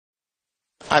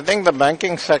I think the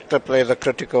banking sector plays a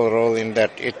critical role in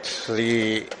that it's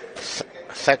the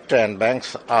sector, and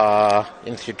banks are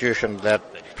institutions that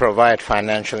provide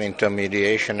financial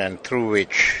intermediation and through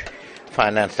which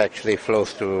finance actually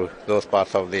flows to those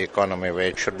parts of the economy where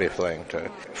it should be flowing to.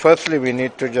 Firstly, we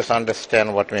need to just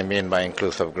understand what we mean by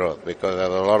inclusive growth, because there's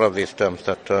a lot of these terms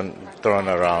that thrown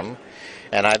around.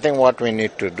 And I think what we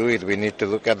need to do is we need to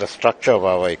look at the structure of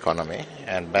our economy,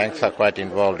 and banks are quite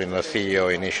involved in the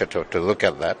CEO initiative to look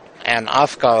at that, and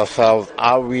ask ourselves,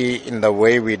 are we, in the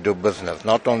way we do business,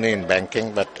 not only in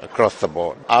banking but across the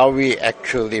board, are we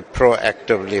actually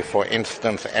proactively, for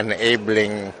instance,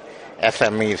 enabling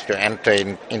SMEs to enter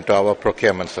into our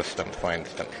procurement systems, for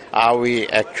instance? Are we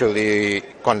actually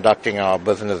conducting our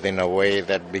business in a way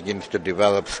that begins to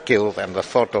develop skills and the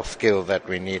sort of skills that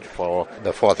we need for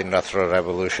the fourth industrial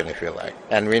revolution, if you like?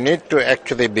 And we need to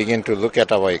actually begin to look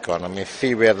at our economy,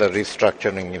 see where the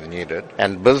restructuring is needed,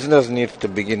 and business needs to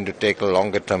begin to take a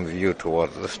longer-term view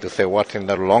towards this, to say what's in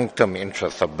the long-term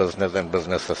interests of business and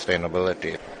business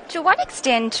sustainability. To what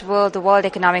extent will the World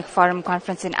Economic Forum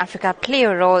Conference in Africa play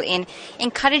a role in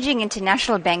encouraging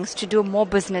international banks to do more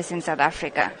business in South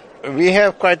Africa? We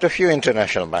have quite a few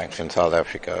international banks in South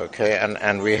Africa, okay,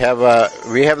 and we have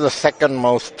the second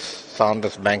most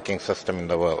soundest banking system in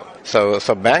the world. So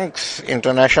banks,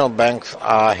 international banks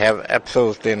have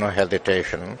absolutely no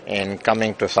hesitation in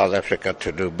coming to South Africa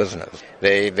to do business.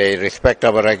 They respect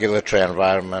our regulatory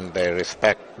environment. They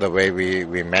respect the way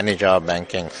we manage our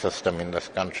banking system in this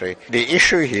country. The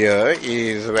issue here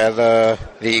is whether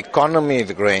the economy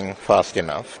is growing fast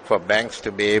enough for banks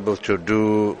to be able to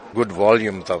do good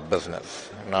volumes of business.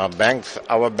 Now,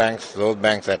 our banks, those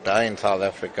banks that are in South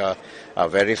Africa are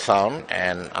very sound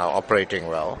and are operating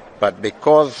well. But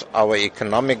because our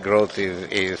economic growth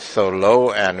is so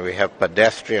low and we have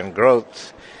pedestrian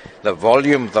growth, the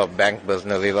volumes of bank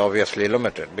business is obviously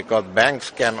limited, because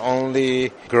banks can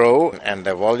only grow and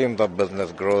the volumes of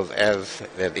business grows as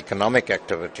there's economic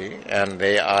activity, and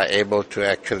they are able to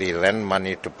actually lend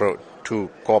money to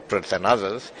corporates and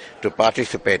others to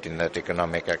participate in that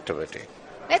economic activity.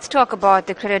 Let's talk about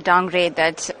the credit downgrade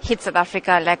that hit South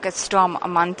Africa like a storm a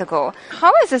month ago.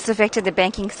 How has this affected the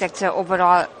banking sector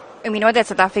overall? And we know that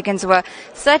South Africans were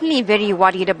certainly very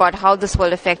worried about how this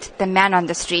will affect the man on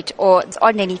the street or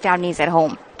ordinary families at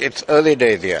home. It's early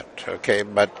days yet, okay,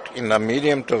 but in the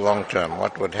medium to long term,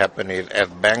 what would happen is as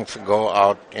banks go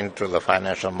out into the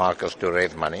financial markets to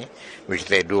raise money, which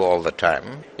they do all the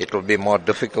time, it will be more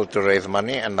difficult to raise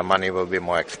money and the money will be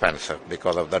more expensive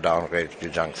because of the downgrade to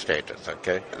junk status,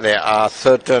 okay? There are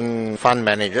certain fund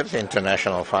managers,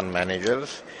 international fund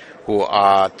managers, who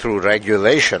are, through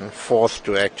regulation, forced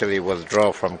to actually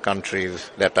withdraw from countries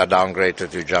that are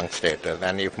downgraded to junk status.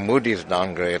 And if Moody's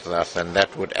downgrades us, then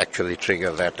that would actually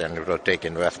trigger that, and it will take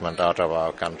investment out of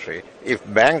our country. If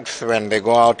banks, when they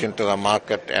go out into the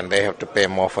market and they have to pay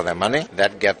more for their money,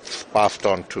 that gets passed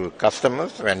on to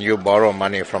customers. When you borrow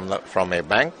money from a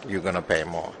bank, you're going to pay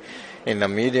more. In the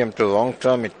medium to long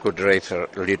term, it could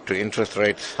lead to interest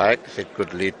rates hikes. It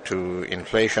could lead to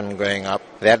inflation going up.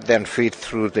 That then feeds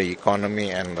through the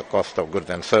economy, and the cost of goods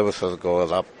and services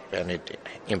goes up, and it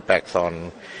impacts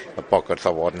on the pockets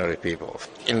of ordinary people.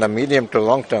 In the medium to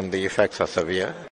long term, the effects are severe.